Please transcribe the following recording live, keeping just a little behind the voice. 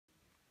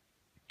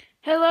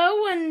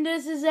Hello, and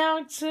this is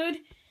Alex Hood.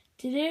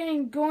 Today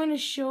I'm going to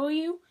show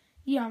you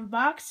the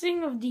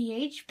unboxing of the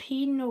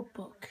HP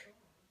notebook.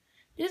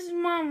 This is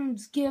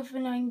Mom's gift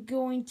and I'm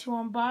going to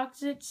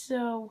unbox it,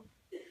 so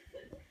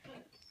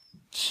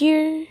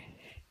cheers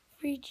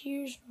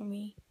for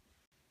me.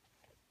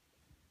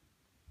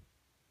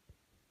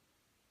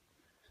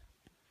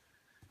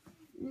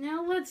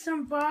 Now let's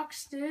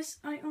unbox this.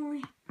 I only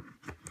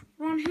have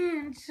one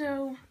hand,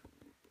 so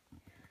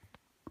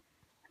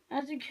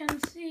as you can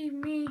see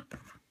me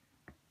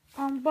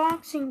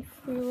unboxing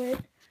through it,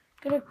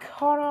 gonna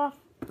cut off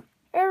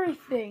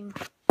everything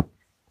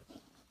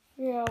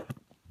throughout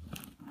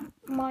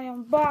my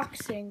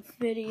unboxing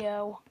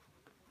video.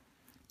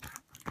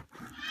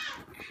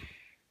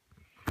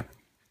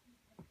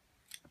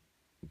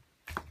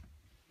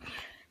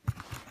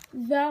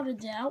 Without a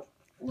doubt,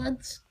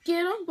 let's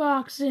get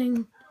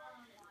unboxing.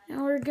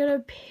 Now we're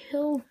gonna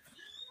peel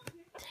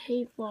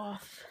tape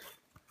off.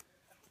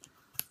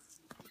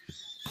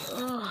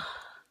 Ugh.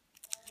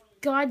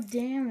 God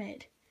damn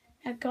it.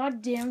 That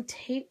goddamn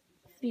tape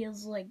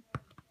feels like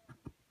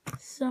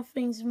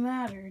something's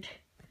mattered.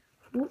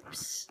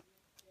 Whoops.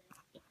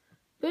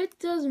 But it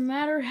doesn't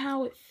matter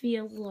how it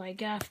feels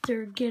like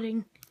after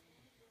getting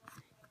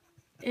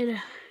it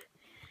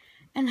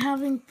and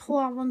having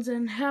problems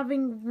and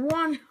having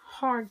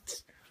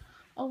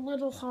a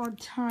little hard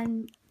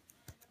time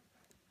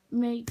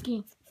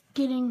making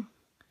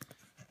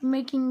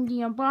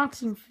the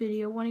unboxing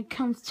video when it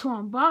comes to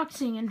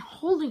unboxing and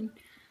holding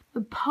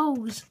the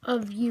pose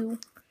of you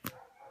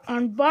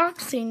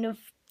unboxing the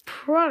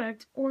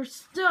product or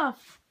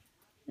stuff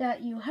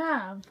that you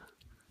have,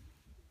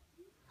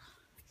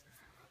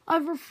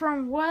 either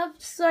from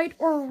website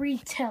or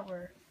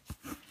retailer.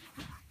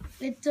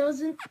 It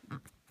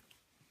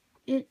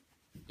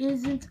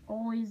isn't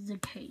always the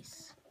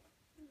case.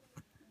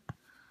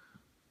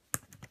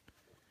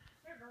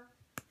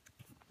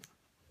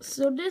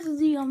 So this is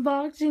the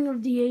unboxing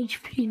of the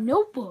HP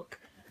notebook.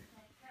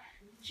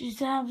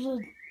 Just has a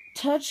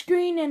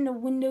touchscreen and the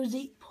Windows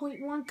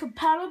 8.1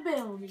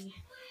 compatibility,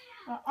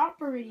 an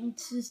operating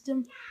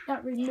system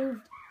that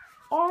removed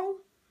all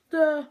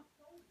the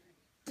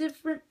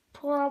different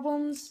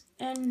problems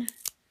and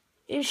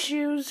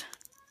issues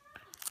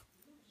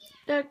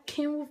that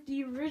came with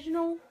the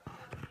original,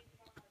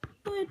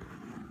 but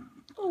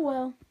oh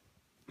well,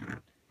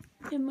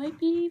 it might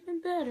be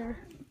even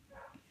better.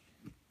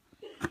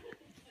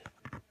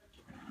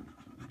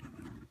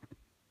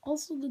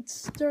 Also, the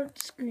start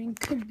screen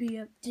could be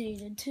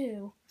updated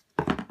too.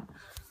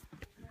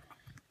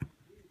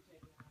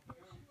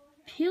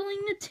 Peeling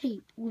the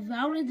tape,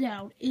 without a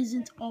doubt,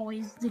 isn't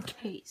always the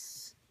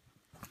case.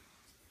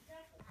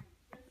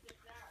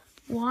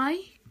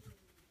 Why?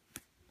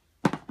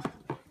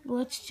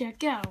 Let's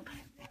check out.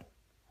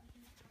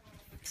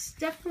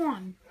 Step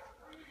 1.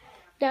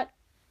 That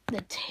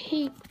the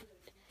tape,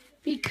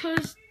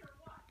 because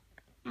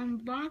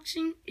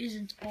unboxing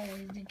isn't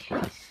always the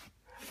case.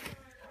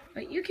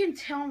 But you can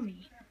tell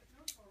me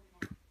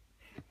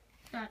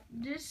that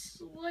this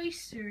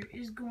slicer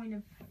is going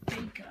to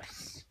fake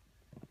us.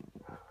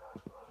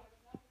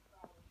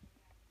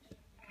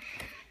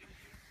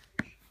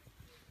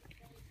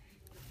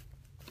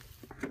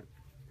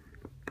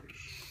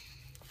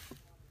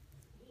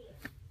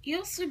 You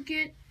also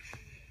get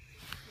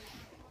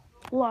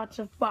lots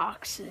of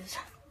boxes,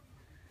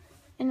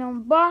 and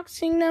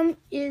unboxing them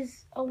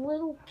is a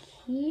little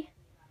key,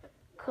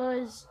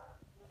 because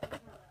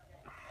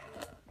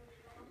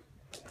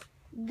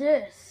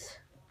this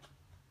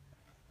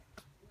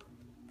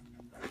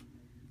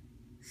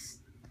is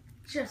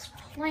just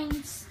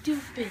plain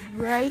stupid,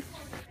 right?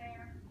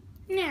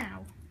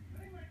 Now,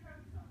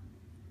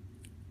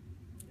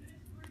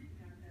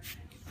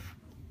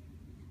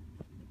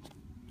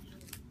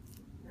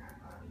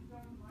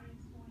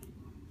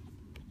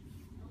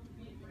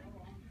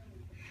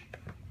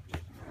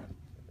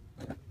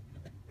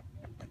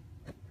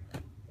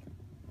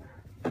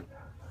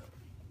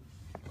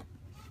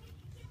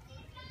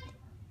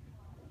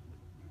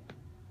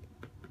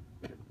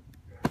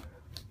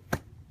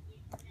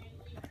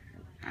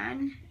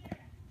 and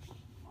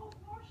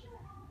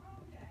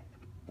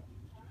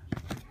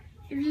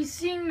if you've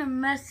seen the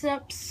mess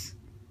ups,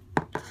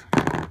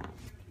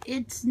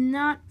 it's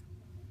not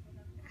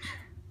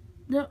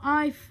the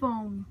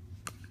iPhone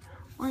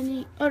or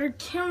any other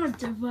camera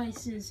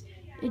devices.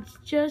 It's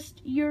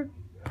just your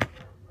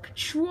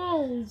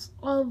controls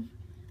of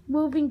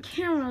moving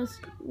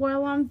cameras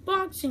while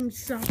unboxing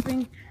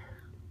something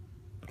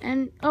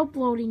and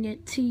uploading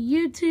it to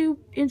YouTube,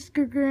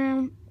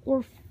 Instagram,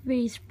 or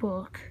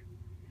Facebook.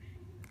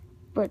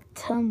 But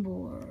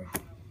Tumblr.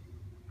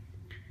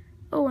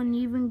 Oh, and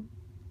even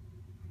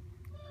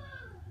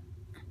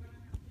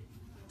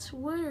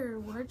Twitter,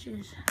 which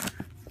is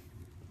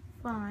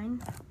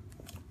fine.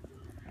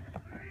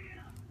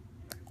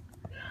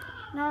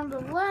 Now, the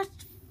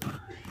last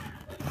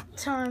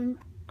time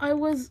I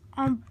was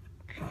on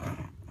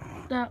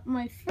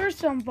my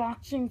first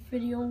unboxing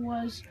video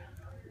was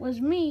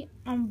me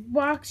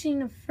unboxing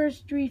the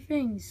first 3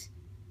 things.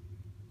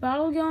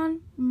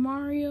 Battleground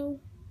Mario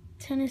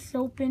Tennis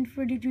Open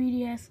for the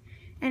 3DS,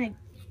 and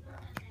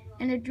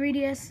a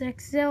 3DS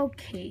XL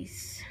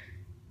case.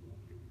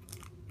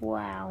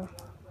 Wow.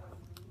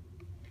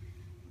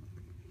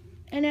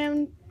 And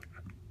then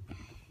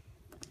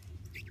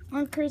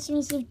on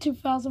Christmas of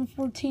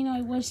 2014,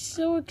 I was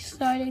so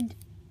excited.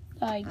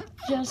 I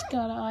just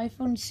got an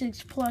iPhone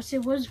 6 Plus.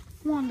 It was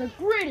one of the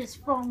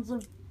greatest phones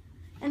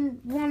and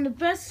one of the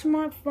best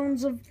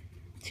smartphones of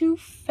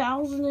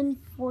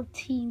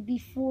 2014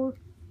 before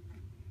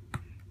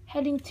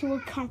heading to a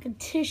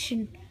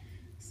competition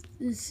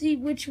to see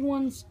which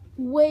one's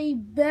way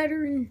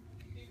better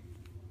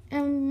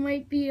and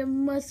might be a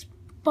must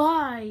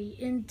buy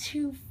in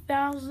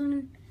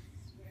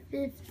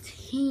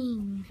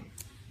 2015.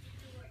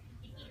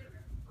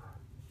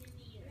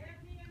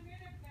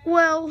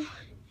 Well,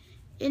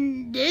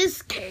 in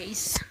this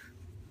case,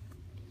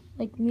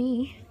 like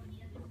me,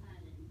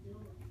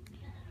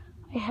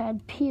 I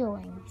had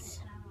peelings.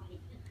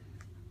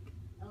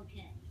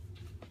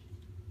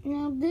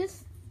 Now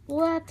this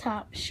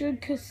laptop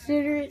should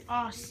consider it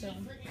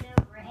awesome.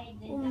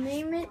 We'll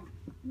name it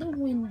the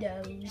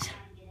Windows.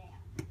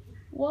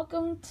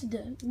 Welcome to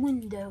the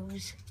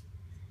Windows,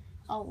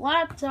 a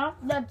laptop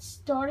that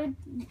started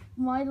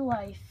my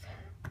life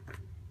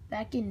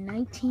back in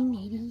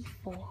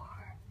 1984.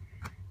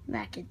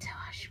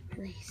 Macintosh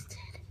released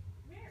it.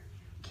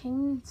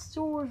 Came in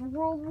stores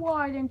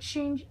worldwide and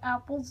changed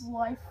Apple's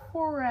life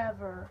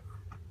forever.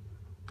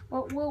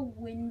 What will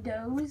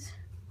Windows?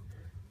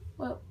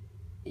 What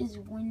is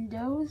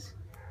Windows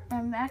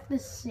and Mac the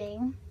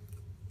same?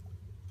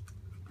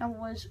 And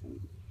was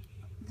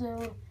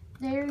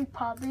very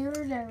popular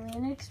than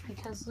Linux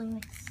because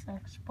Linux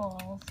sucks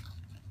balls.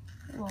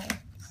 Well,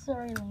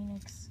 sorry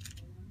Linux.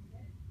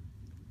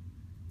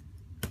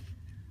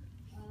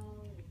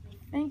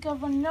 Think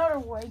of another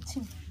way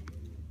to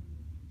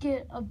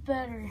get a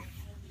better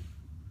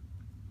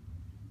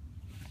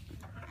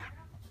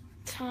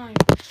time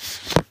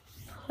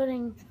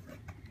putting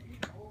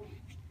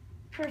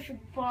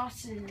perfect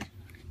bosses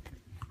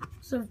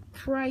of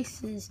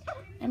prices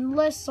and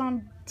less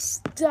on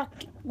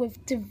stuck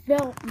with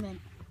development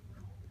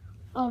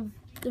of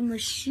the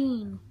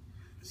machine,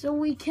 so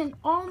we can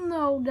all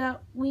know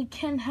that we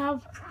can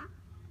have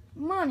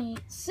money,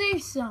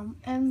 save some,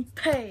 and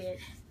pay it.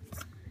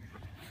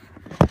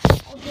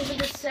 I'll give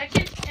it a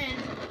second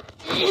and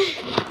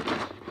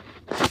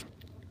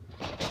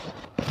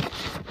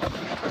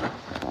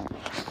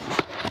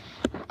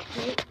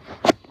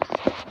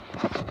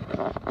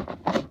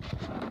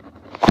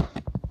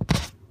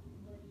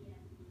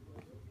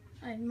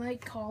I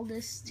might call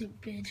this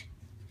stupid,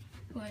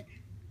 but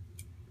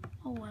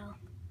oh well.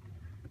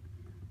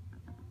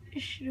 I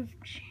should have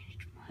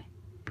changed my...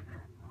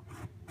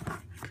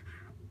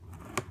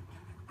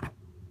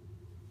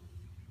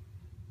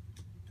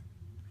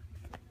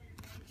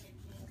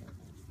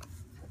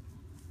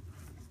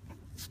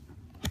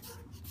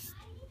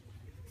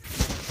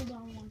 Hold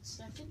on 1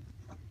 second.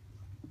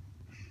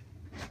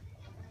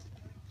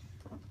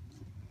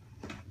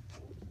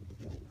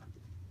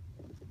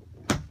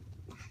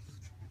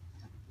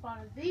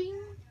 Bada bing,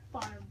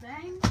 bada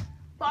bang,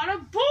 bada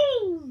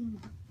boom!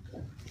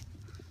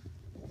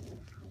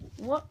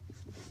 What?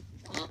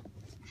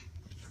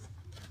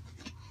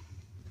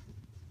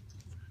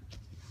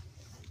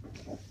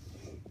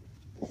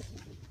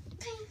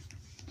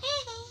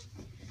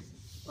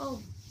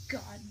 Oh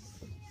God.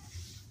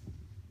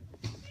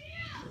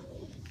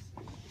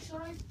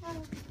 Sorry for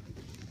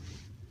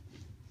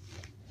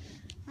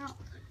not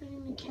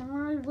putting the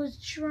camera. I was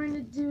trying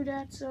to do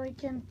that so I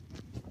can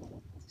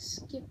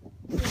skip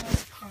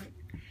that part.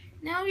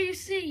 Now you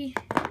see,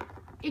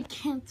 it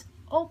can't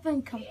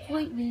open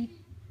completely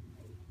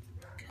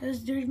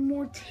because there's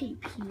more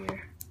tape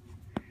here.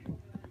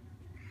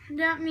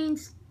 That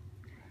means,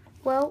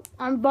 well,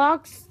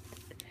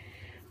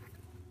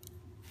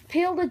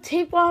 peel the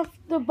tape off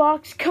the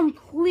box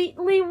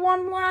completely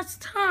one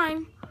last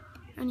time,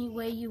 any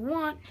way you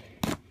want,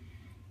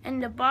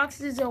 and the box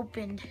is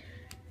opened.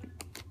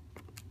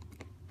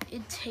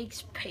 It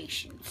takes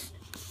patience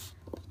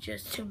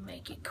just to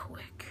make it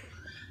quick.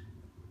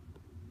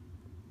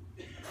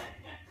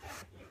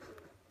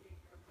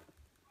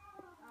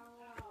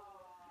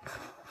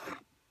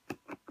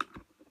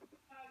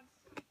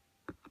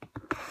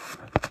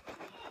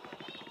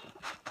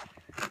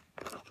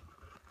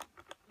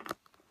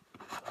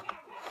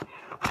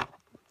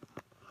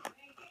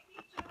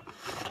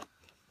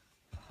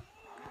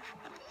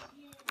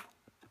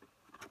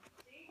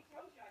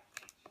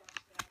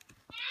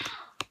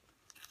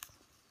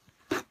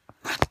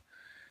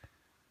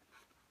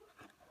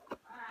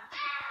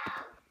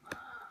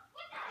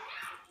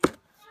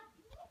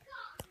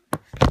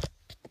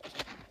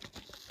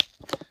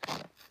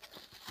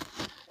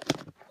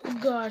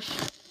 Gosh,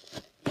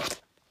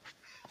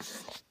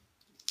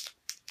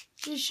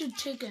 this should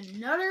take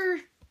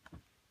another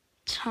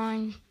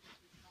time,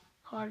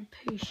 hard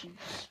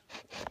patience.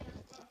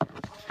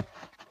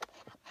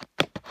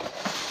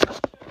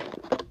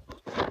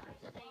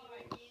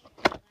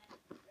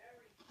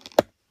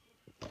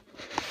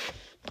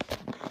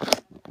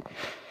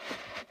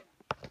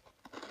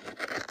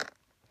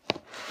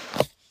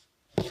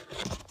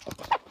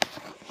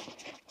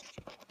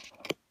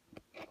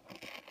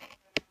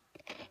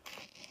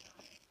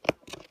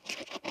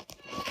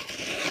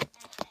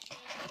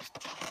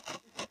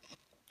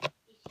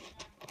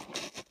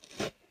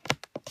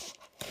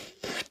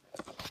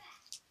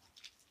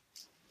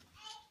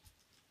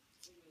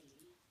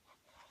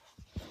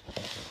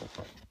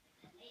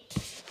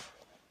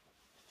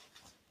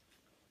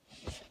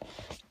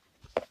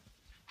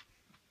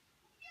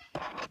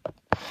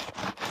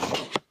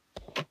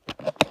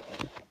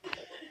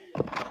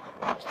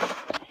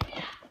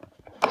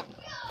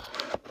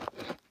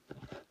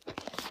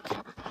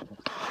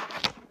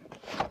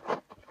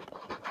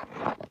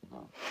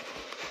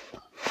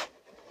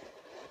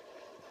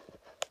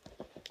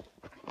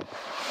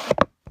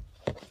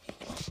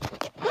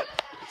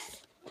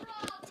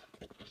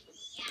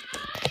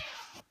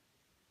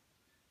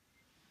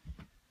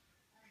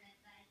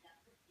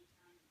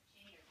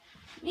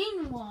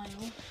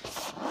 Meanwhile,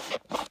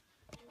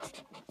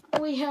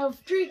 we have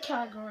 3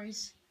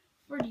 categories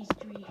for these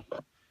 3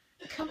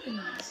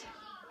 companies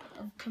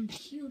of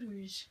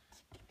computers.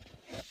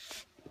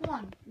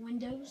 1.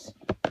 Windows,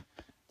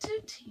 2.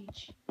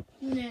 Teach,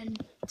 and then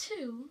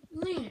 2.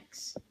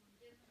 Linux.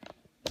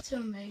 To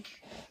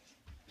make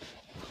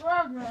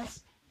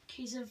progress in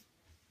case of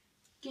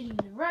getting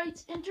the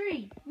rights, and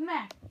 3.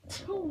 Mac,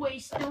 to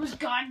waste those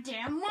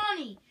goddamn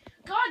money.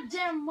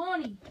 Goddamn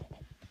money.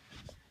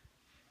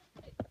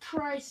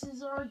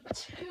 Prices are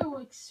too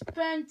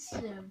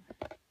expensive.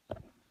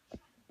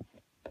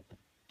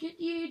 Get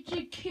the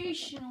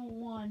educational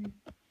one.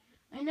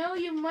 I know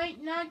you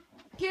might not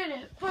get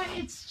it, but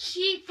it's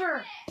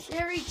cheaper.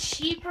 Very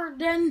cheaper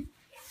than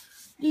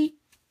the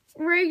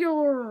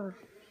regular.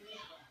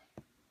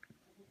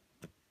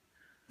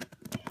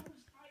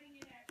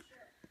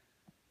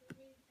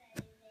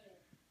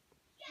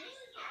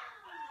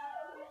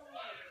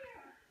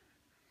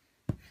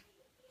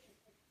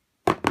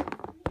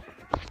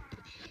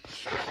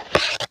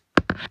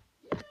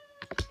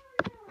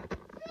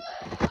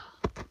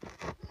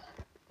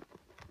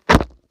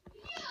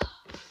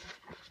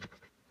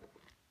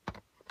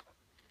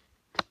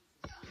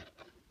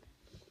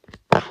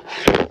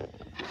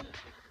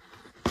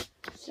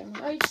 Some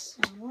rights,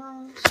 some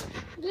wrongs.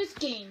 This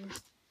game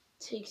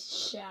takes a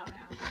shout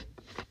out.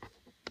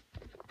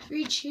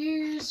 3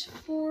 cheers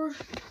for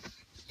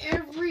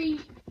every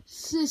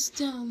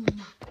system.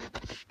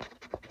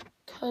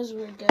 Cause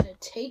we're gonna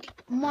take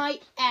my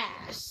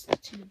ass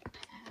to the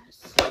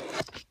pass.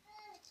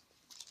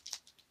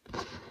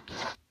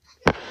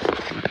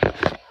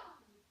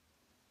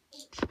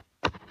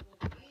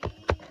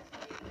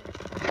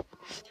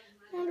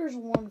 Now there's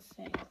one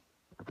thing.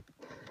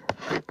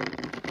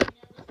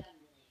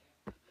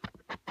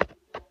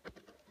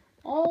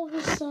 All of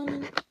a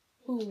sudden,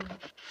 boom.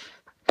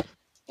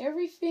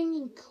 Everything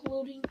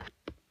including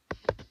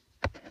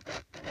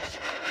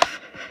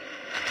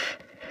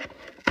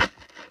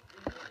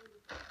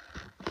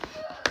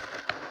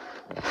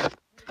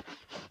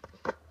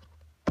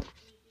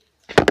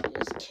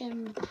this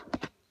can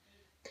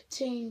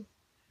contain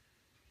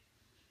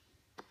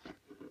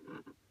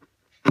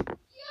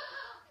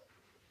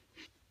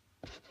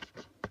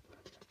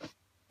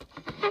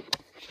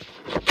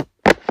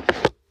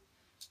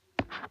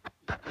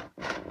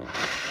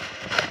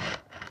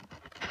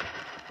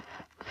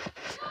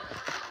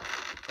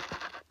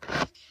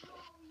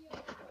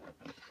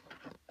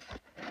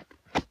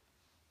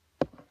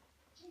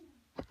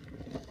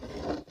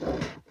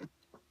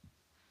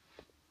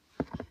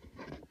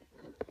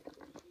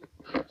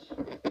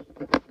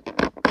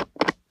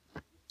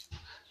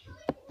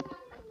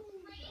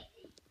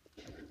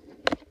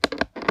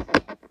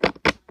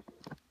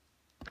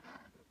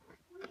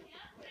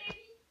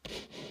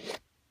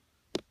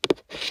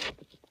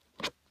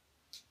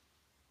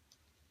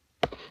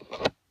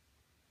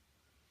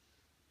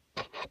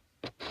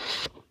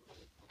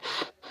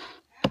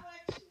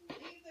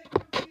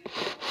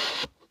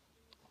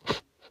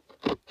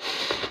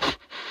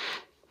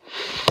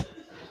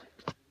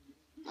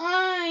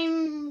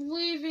I'm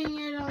leaving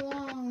it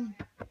alone.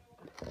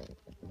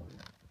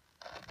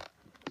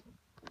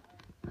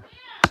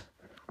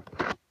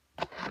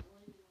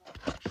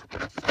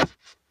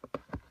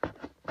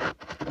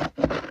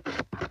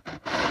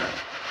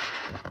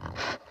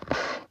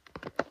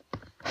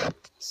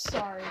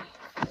 Sorry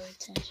for the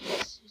attention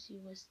Susie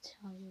was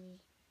telling me.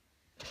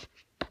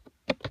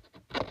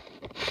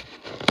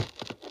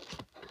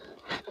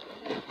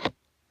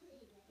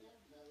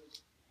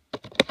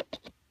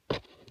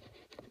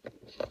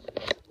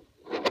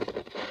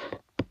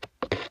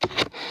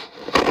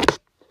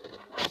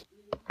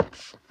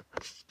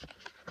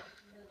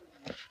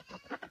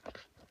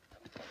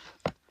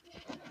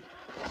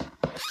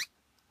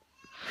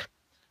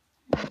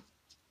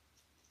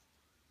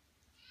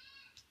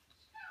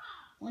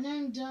 When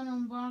I'm done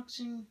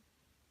unboxing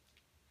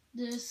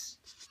this,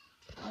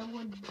 I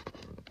would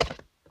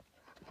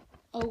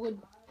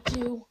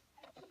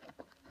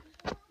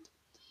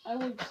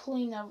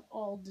clean up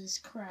all this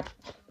crap.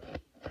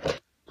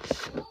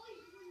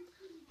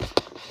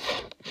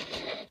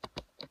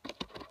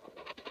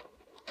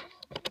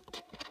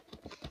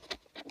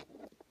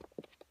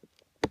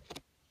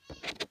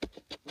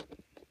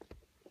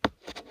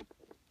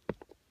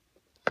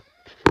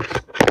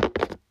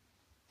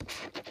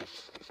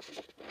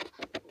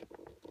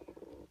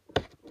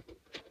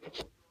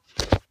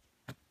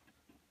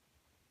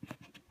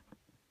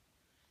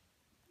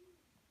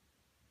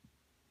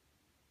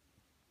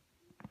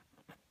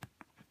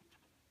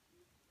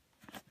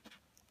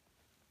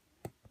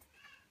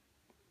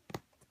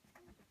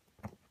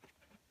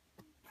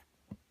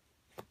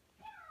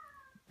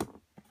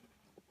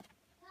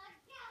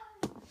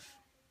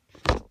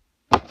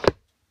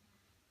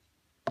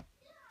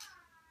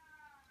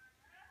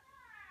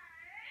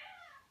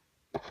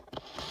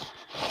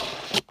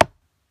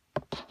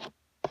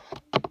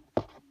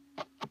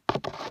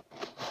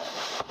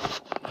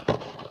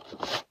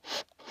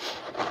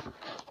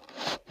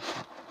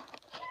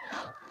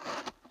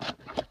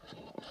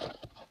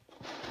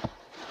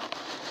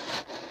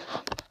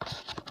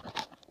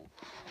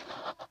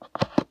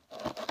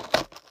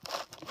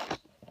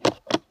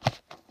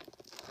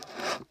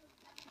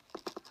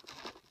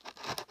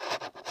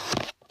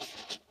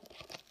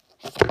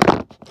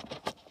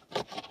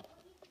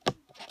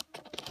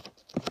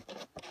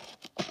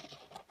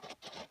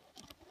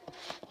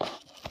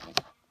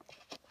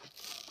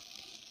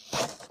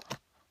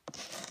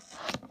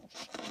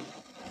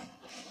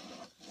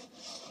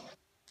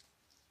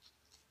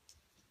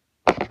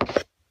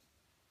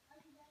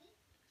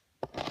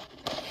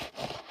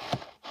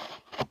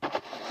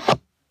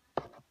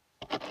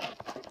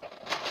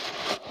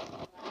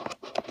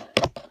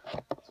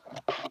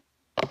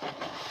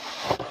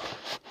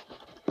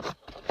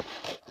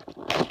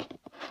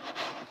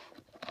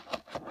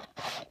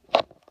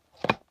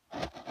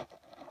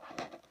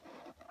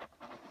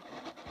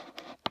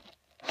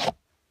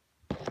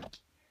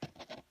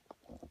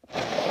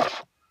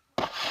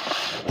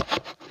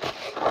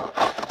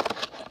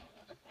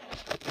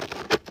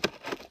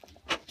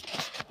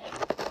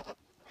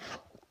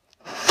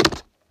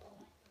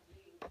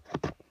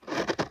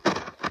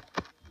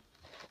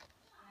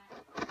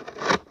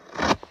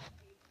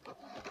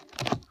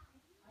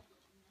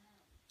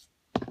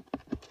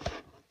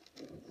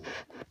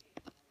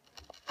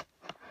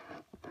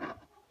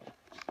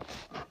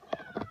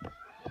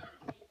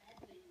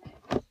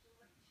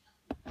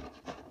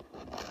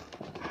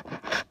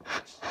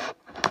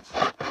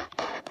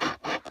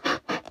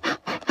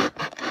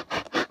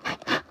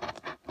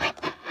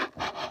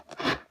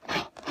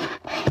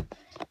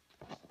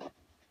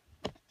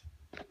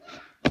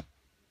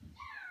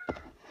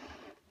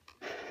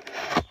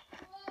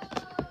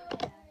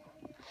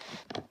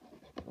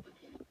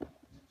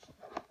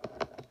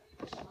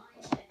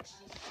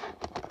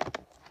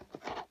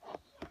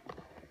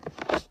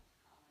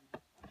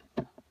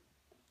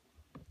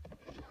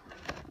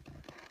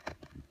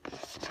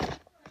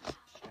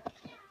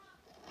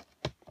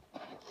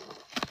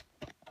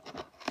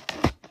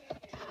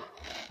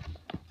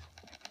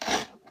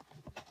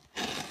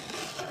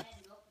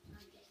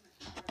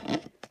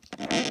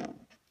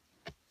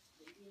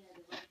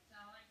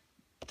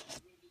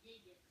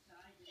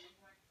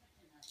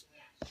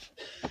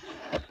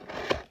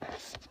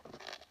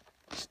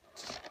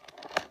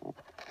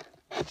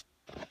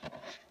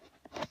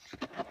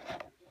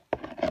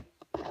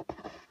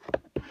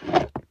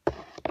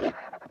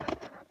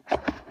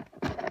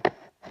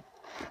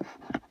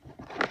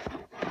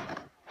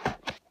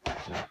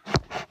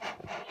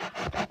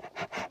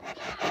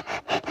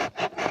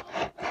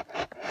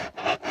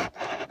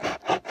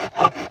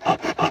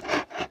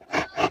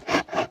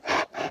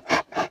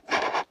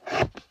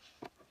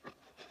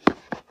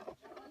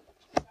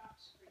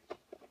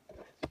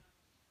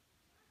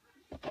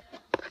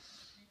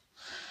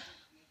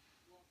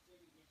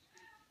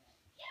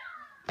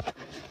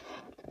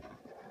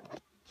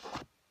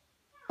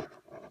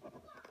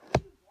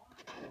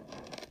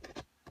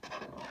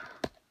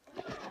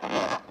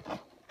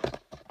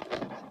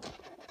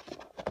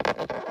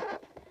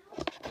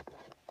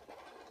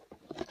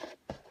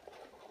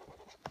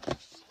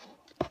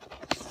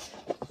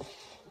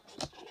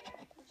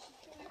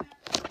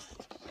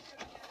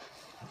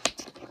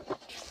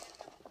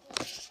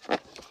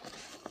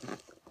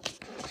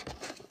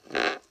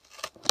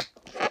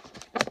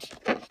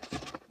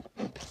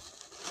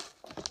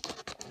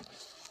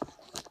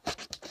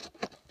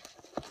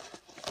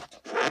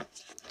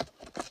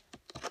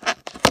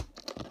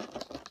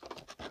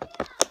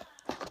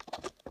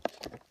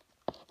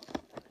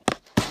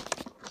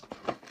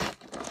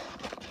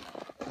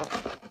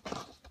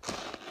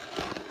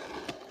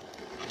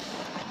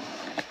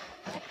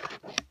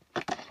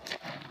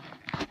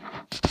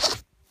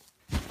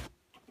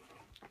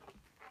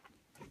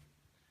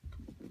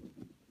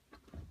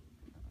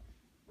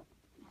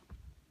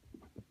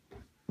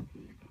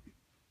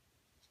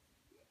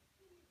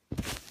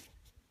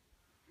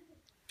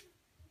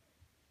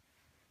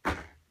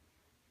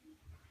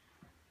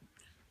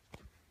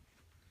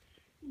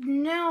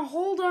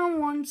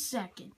 1 second.